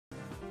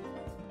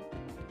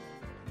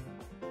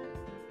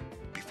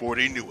before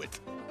they knew it,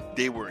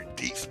 they were in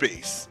deep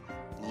space.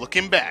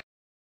 Looking back,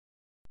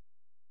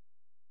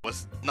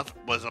 was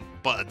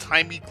but a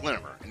tiny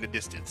glimmer in the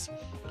distance.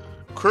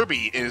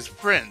 Kirby and his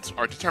friends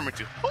are determined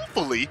to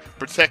hopefully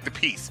protect the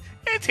peace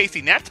and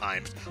tasty nap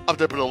times of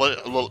their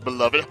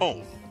beloved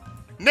home.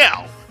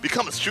 Now,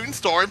 become a shooting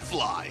star and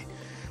fly.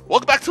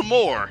 Welcome back to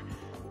more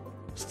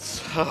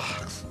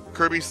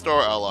Kirby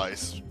Star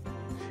Allies.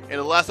 In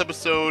the last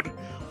episode,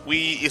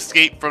 we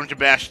escaped from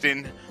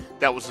Sebastian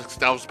that was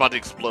about to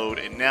explode,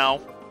 and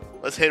now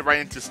let's head right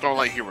into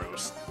Starlight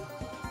Heroes.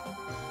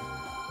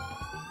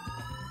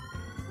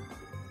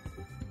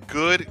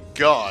 Good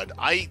God,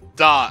 I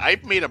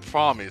made a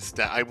promise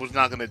that I was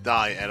not gonna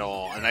die at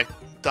all, and I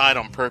died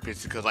on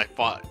purpose because I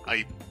thought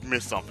I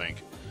missed something.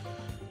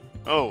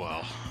 Oh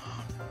well.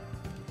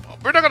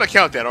 We're not gonna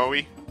count that, are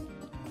we?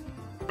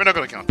 We're not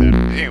gonna count that.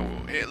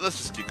 Anyway, let's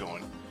just keep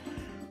going.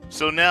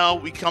 So now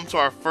we come to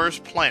our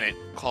first planet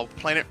called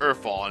Planet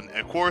Earthfall, and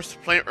of course,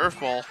 Planet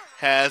Earthfall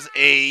has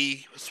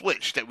a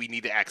switch that we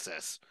need to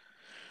access.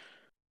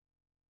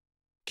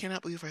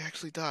 Cannot believe I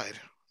actually died.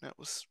 That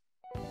was.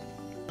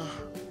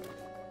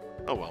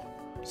 Oh well.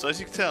 So as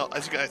you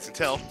guys can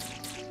tell,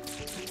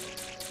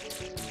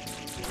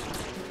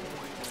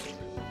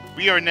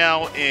 we are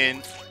now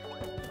in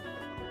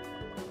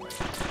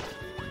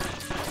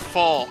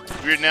fall.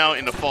 We are now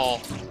in the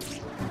fall.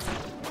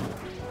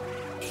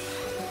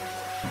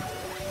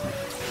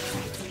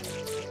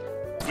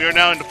 We are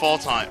now in the fall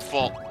time.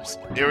 Fall.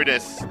 There it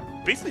is.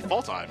 Basically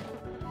fall time.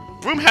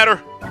 Broom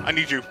Hatter, I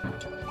need you.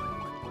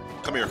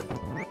 Come here.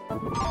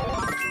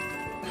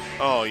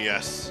 Oh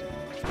yes.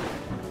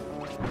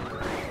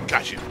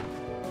 Got you.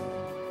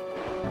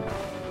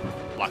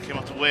 Block him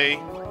out the way.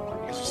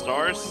 Get some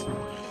stars.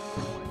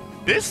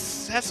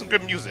 This has some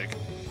good music.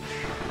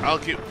 I'll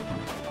give.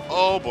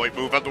 Oh boy,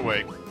 move out the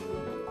way.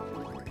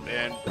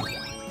 And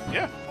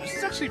yeah, this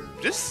is actually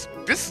this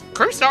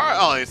Kirby Star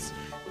Allies.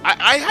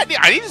 I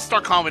need to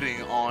start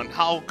commenting on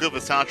how good of a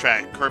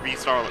soundtrack Kirby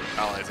Star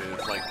Allies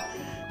is. Like,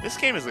 this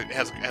game has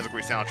a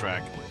great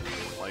soundtrack.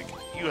 Like,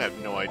 you have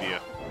no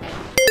idea.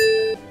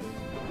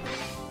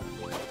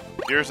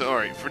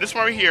 Alright, for this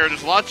one right here,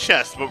 there's a lot of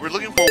chests, but we're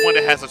looking for one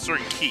that has a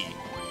certain key.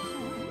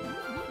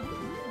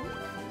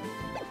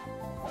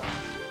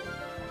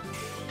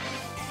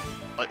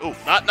 Like, oh,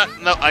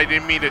 no, I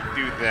didn't mean to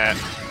do that.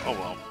 Oh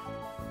well.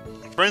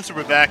 Friends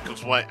are back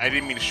was what I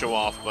didn't mean to show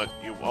off, but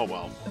oh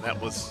well.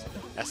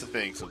 That's the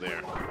thing, so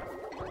there.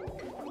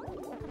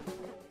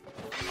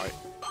 Alright,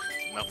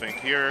 nothing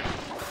here.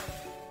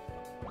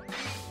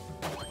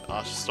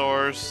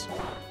 Stars.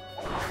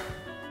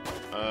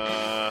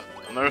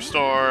 Another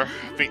star.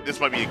 I think this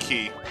might be a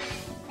key.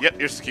 Yep,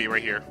 here's the key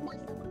right here.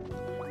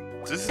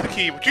 So this is the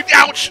key.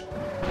 Ouch!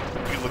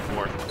 You look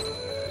for it.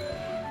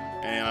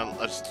 And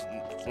I just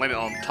landed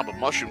on top of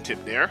mushroom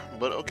tip there,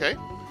 but okay.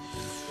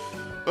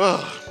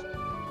 Ugh.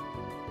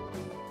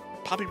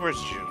 Poppy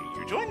Birds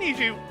Jr. Do I need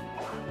you?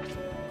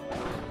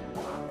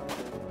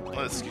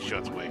 Let's get you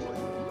out the way.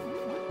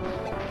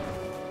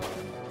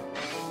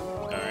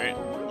 Alright,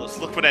 let's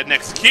look for that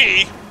next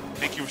key.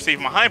 Thank you for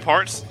saving my hind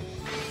parts.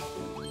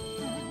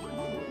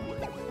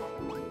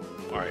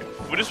 Alright,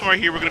 for this one right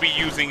here, we're going to be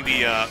using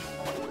the,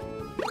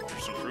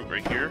 some fruit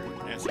right here.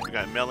 And so we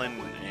got melon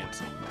and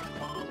some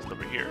stuff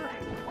right here.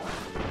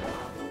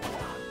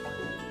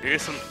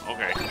 There's some,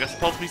 okay, we got some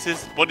puzzle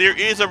pieces. But there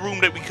is a room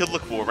that we could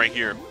look for right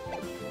here.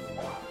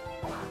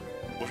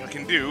 Which I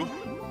can do.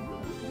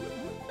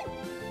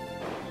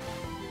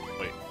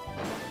 Wait.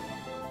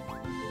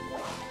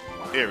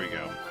 There we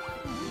go.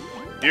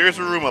 There's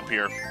a room up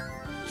here.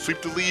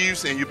 Sweep the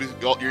leaves and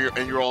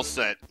you're all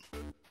set.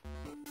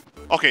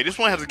 Okay, this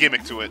one has a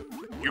gimmick to it.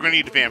 You're gonna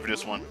need the fan for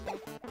this one.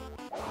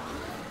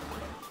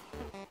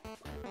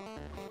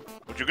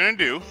 What you're gonna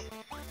do,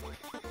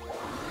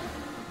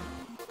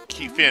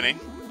 keep fanning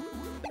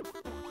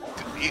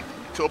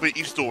to open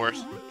each door.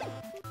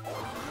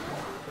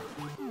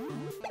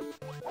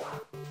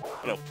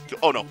 No.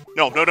 Oh no.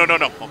 No.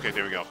 Okay,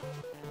 there we go.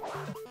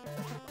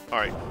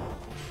 Alright.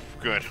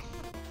 Good.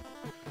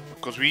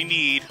 Because we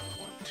need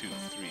 1, 2,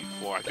 3,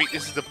 4. I think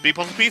this is the big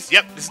puzzle piece.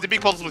 Yep, this is the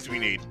big puzzle piece we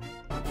need.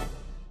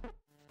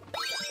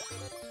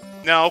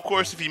 Now, of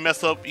course, if you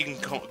mess up, you can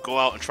go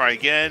out and try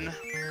again.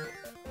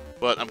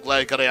 But I'm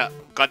glad I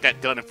got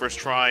that done in first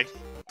try,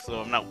 so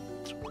I'm not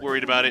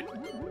worried about it.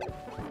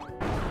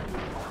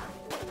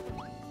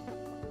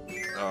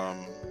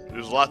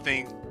 There's a lot of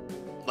things,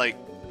 like,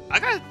 I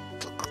gotta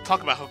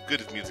talk about how good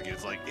this music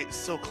is. Like, it's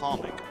so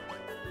calming.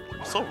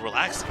 It's so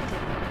relaxing.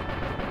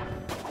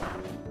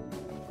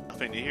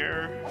 Nothing to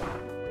hear.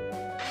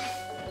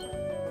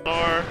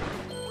 Star.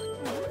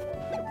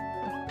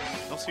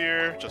 Else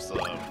here, just a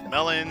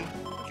melon.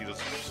 Give us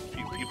a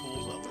few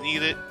people that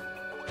need it.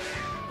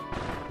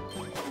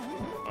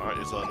 Alright,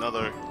 there's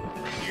another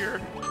right here.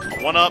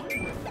 One up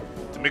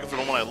to make up for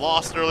the one I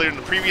lost earlier in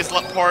the previous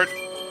part.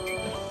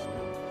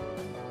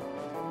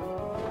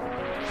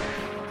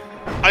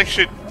 I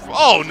should.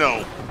 Oh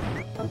no!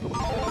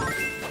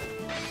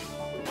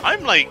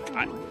 I'm like,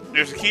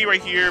 there's a key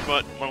right here,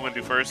 but what I'm gonna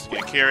do first,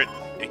 get a carrot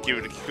and give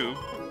it a coup.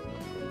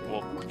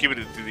 Well, give it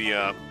to the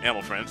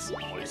animal friends.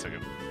 Wait a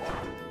second.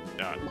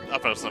 I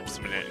thought there was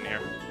something in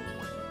here.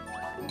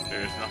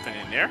 There's nothing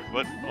in there,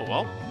 but oh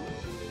well.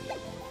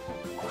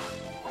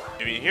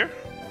 Maybe in here?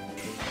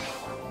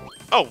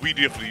 Oh, we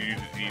definitely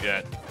need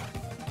that.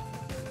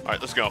 Alright,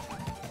 let's go.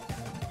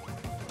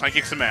 Time to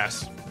kick some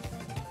ass.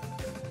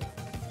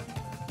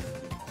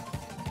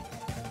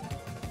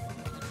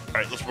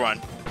 Alright, let's run.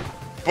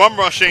 Bum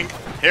rushing.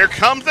 Here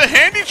comes the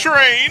handy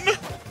train!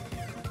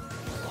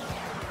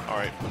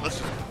 Alright, let's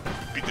just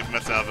beat the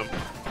mess out of him.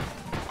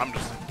 I'm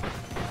just...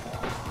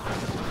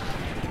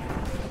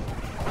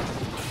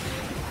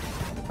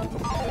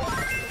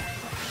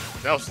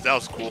 That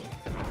was cool.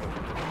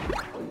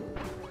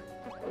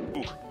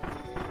 Ooh.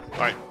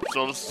 Alright,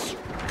 so let's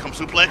come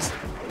suplex.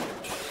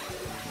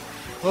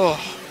 Oh.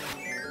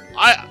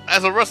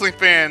 As a wrestling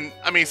fan,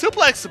 I mean,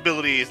 suplex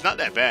ability is not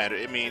that bad.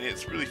 I mean,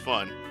 it's really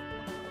fun.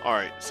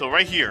 Alright, so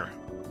right here,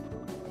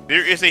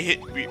 there is a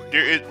hit.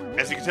 There is,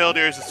 as you can tell,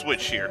 there is a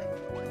switch here.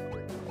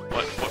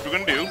 What we're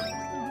gonna do?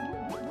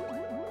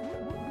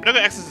 We're not gonna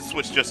access the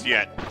switch just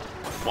yet.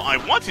 What I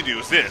want to do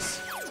is this.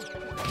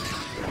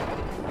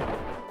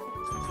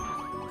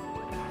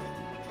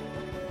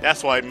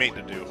 That's what I made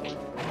to do.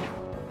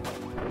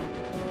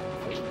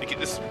 And get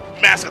this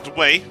mask out the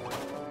way.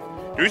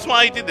 The reason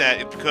why I did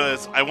that is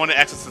because I want to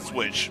access the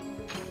switch.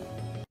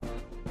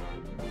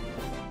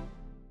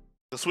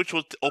 The switch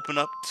will open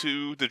up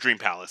to the Dream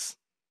Palace.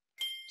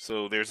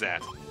 So there's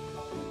that.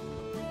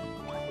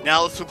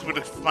 Now let's look for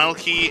the final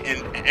key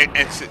and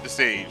exit the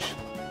stage.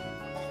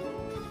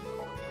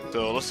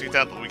 So let's get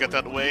that. We got that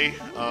out of the way.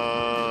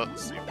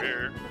 Let's see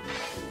where.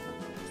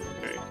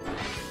 Okay.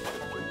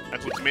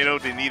 Actual tomato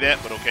didn't need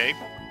that, but okay.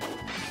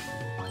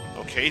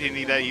 Okay, didn't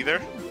need that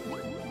either.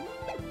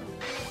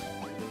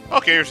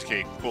 Okay, here's the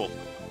key. Cool.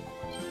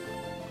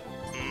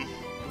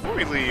 Before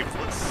we leave,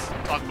 let's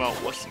talk about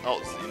what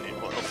else in here.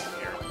 What else is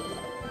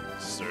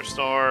here?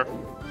 Star.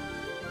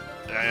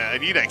 I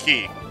need that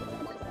key.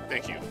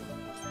 Thank you.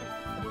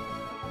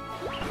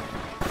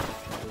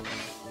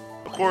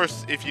 Of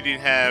course, if you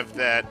didn't have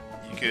that,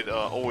 you could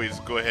always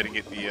go ahead and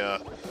get the.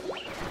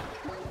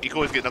 You could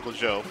always get Knuckle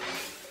Joe.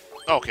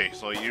 Okay,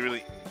 so you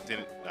really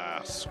didn't.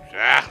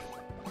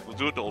 We'll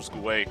do it the old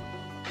school way.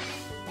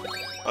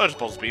 Oh, there's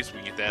puzzle piece. We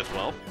can get that as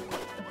well.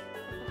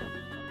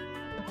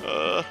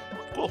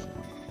 Cool.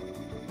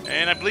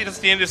 And I believe that's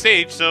the end of the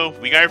stage, so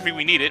we got everything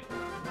we needed.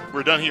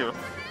 We're done here.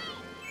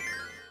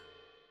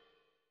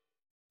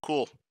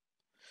 Cool.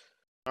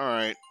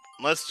 Alright,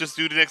 let's just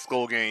do the next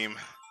goal game.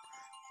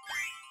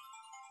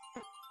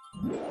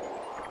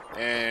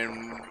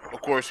 And,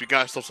 of course, we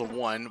got ourselves a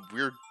 1.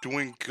 We're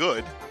doing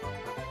good.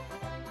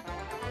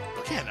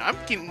 Again, I'm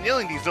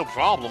nailing these no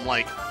problem.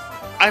 Like,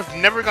 I've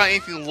never got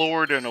anything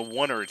lower than a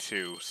 1 or a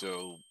 2,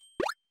 so...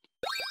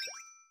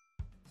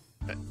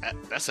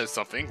 That says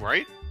something,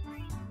 right?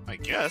 I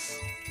guess.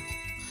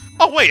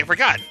 Oh, wait, I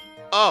forgot!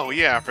 Oh,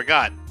 yeah, I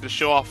forgot to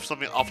show off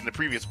something off in the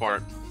previous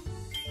part.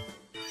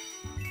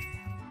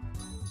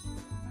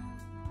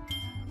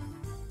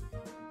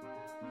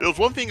 There was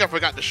one thing I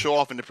forgot to show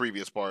off in the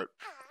previous part.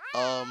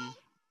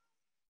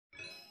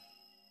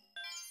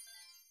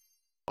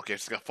 Okay,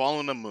 so we got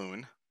Following the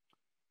Moon.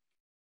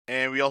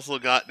 And we also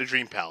got the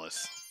Dream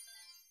Palace.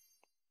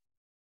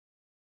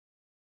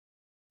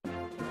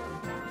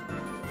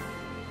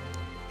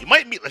 You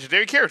might meet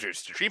legendary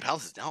characters. The Dream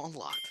Palace is now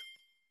unlocked.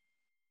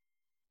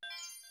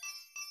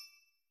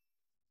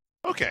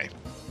 Okay.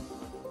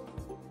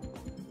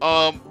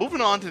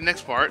 Moving on to the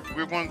next part,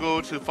 we're going to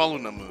go to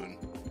Following the Moon.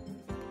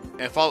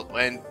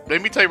 And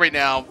let me tell you right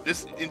now,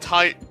 this is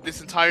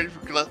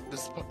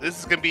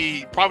gonna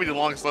be probably the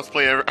longest Let's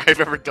Play I've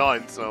ever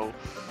done. So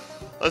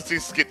let's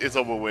just get this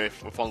over with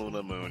Following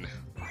the Moon.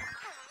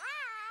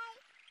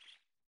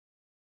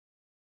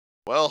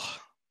 Well,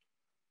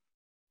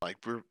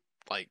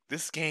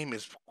 this game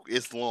is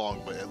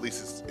long, but at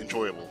least it's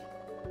enjoyable.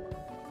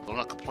 So I'm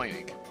not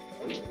complaining.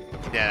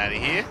 Get that out of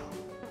here,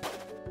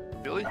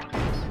 Billy.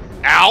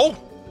 Ow!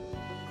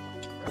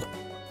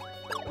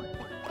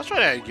 Let's try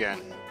that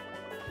again.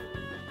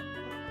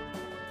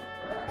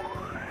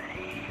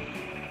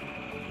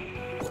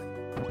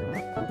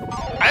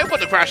 I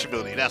want the crash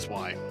ability, that's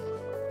why.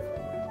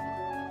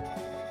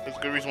 There's a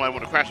good reason why I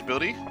want the crash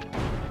ability.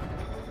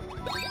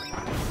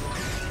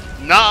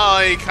 Nah,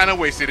 I kinda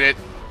wasted it.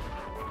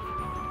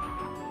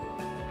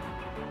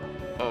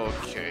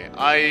 Okay,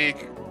 I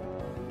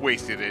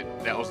wasted it.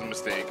 That was a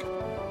mistake.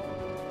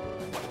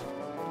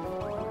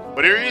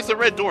 But there is a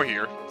red door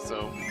here,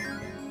 so...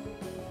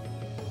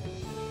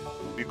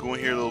 We go in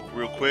here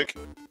real quick.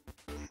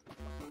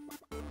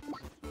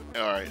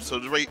 Alright, so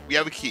we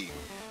have a key.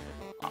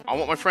 I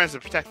want my friends to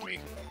protect me.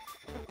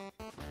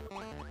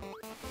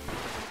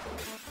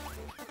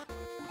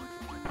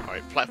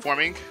 Alright,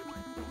 platforming.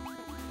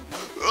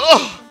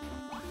 Ugh!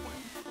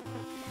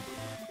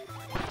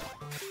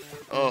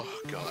 Oh,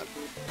 God.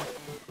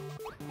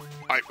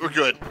 Alright, we're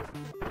good.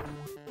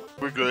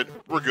 We're good.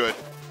 We're good.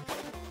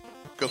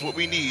 Because what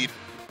we need...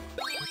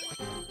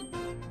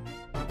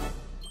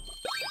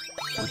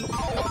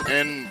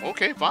 And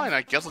okay, fine.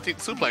 I guess I'll take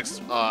the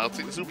suplex. I'll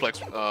take the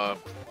suplex.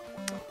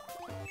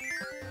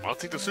 I'll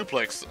take the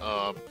suplex.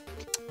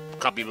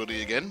 Copy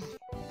ability again.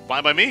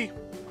 Fine by me.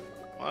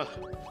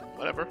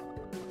 Whatever.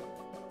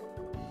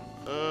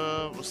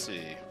 Let's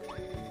see.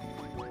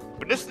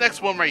 But this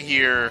next one right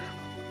here.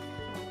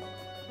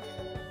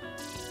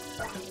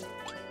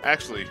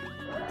 Actually,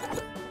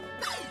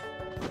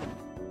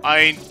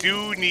 I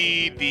do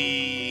need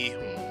the.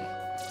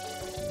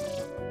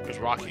 There's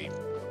Rocky.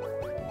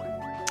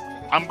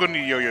 I'm gonna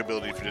need yo-yo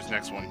ability for this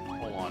next one.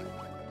 Hold on.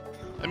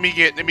 Let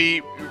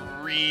me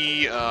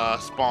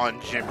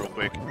respawn Jim real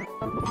quick.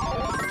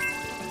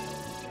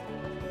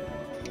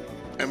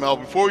 And Mel,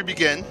 before we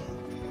begin,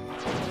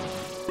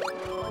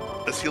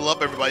 let's heal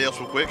up everybody else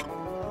real quick.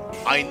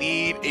 I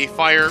need a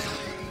fire.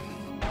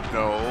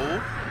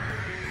 No.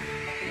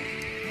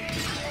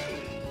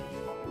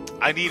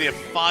 I need a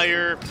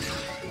fire.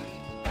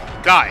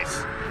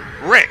 Guys,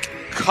 Rick,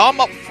 come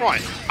up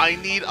front. I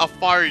need a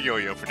fire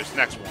yo-yo for this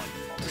next one.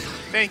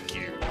 Thank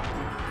you.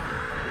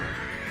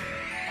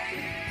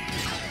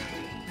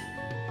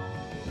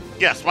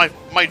 Yes, my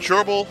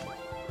gerbil,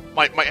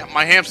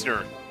 my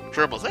hamster.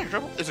 Gerbil. Is that a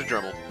gerbil? It's a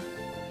gerbil.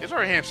 Is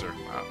there a hamster?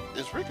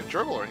 Is Rick a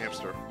gerbil or a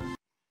hamster?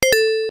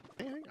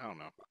 Anything? I don't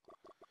know.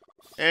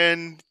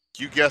 And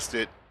you guessed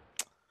it.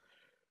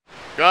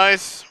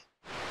 Guys,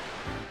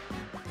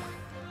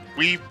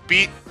 we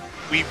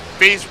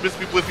faced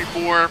Wispy Woods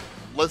before.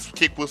 Let's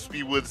kick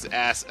Wispy Woods'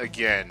 ass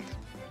again.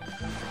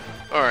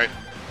 Alright.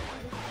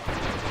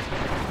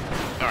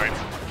 Alright.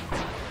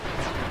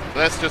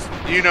 Let's just,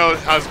 you know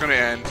how it's gonna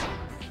end.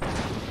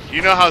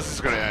 You know how this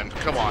is gonna end.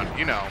 Come on,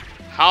 you know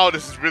how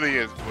this really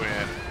is going to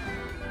end.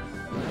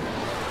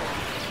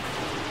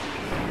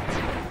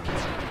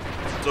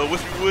 So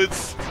Wispy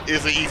Woods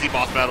is an easy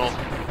boss battle.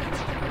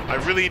 I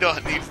really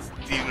don't need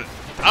to even,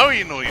 I don't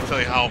even know to tell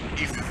you how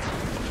easy.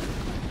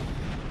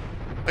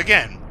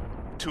 Again,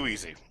 too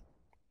easy.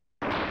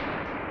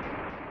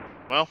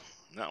 Well,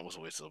 that was a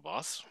waste of the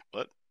boss,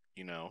 but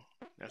you know,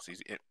 that's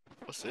easy.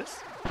 What's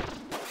this?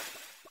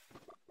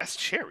 That's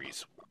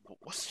cherries.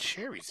 What's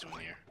cherries doing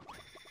here?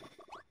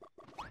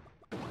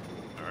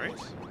 Alright.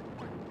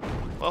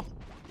 Well,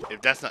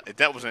 if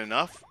that wasn't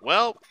enough,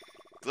 well,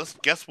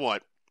 guess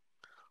what?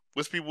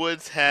 Wispy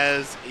Woods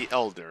has an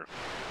elder.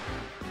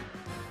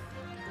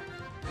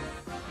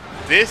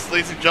 This,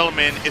 ladies and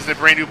gentlemen, is a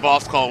brand new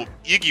boss called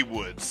Yggy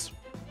Woods.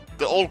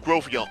 The old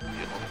growth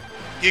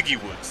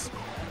Yggy Woods.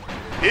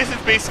 This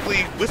is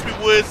basically Wispy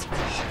Woods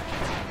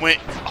went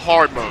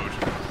hard mode.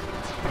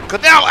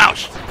 Cause now,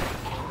 ouch!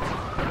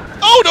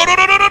 Oh no!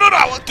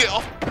 Get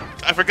off!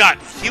 I forgot.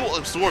 He will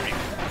absorb you.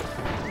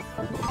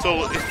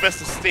 So it's best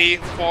to stay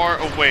far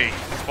away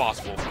as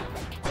possible.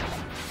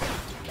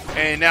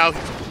 And now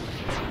he's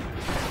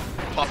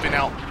puffing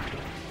out.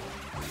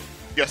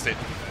 Guessed it.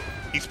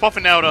 He's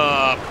puffing out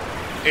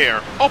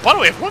air. Oh, by the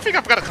way, one thing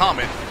I forgot to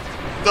comment: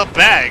 the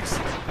bags.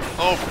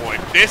 Oh boy,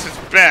 this is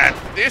bad.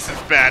 This is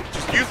bad.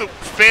 Just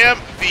spam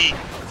the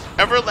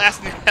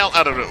everlasting hell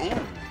out of it. Ooh,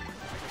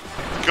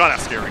 God,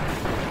 that's scary.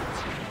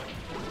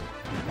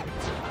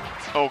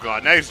 Oh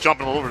god, now he's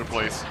jumping all over the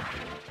place.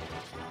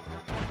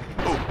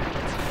 Ooh.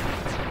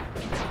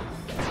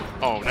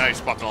 Oh, now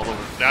he's puffing all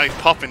over. Now he's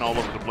puffing all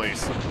over the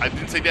place. I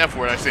didn't say that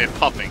word. I said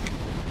puffing.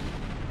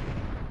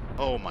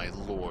 Oh my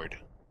lord.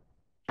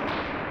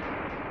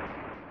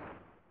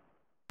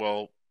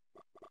 Well,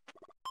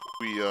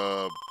 we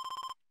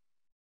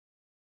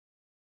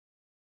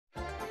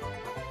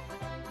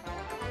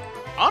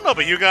I don't know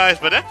about you guys,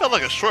 but that felt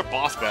like a short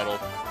boss battle.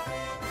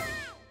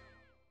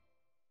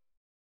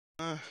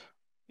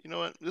 You know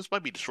what? This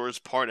might be the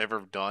shortest part I've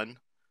ever done.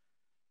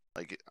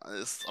 Like,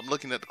 I'm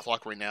looking at the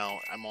clock right now.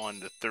 I'm on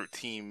the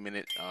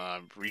 13-minute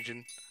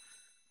region.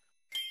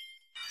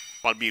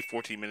 About to be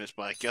 14 minutes,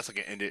 but I guess I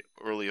can end it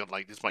early.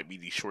 Like, this might be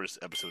the shortest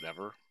episode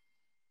ever.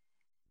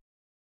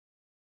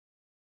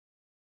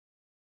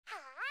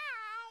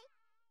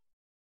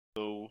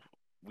 So,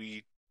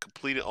 we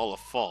completed all of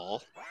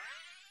fall.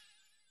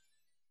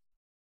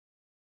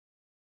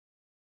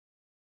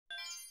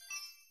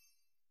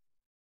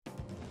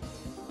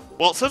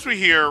 Well, since we're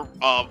here,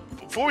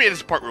 before we end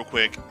this part real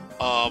quick,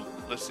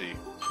 let's see.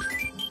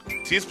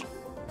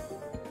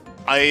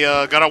 I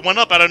got a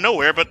 1-up out of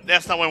nowhere, but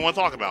that's not what I want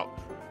to talk about.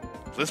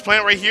 So this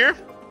planet right here,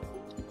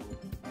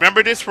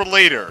 remember this for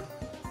later.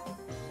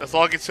 That's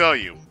all I can tell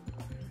you.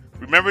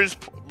 Remember this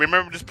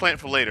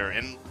planet for later.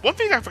 And one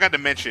thing I forgot to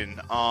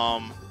mention,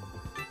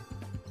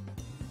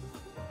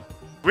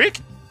 Rick,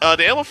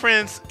 the Elmo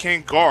friends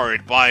can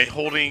guard by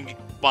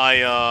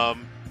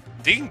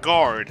they can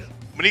guard.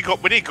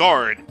 When they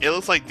guard, it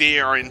looks like they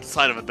are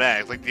inside of a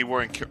bag, like they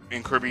were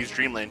in Kirby's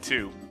Dream Land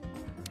 2.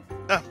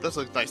 Ah, that's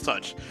a nice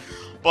touch.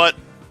 But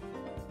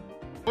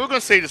we're going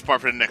to save this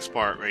part for the next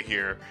part right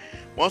here.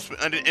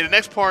 In the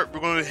next part, we're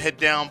going to head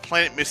down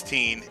Planet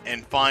Mistine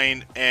and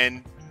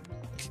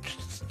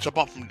jump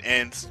off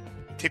and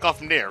take off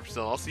from there.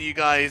 So I'll see you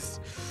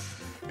guys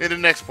in the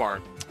next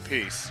part.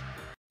 Peace.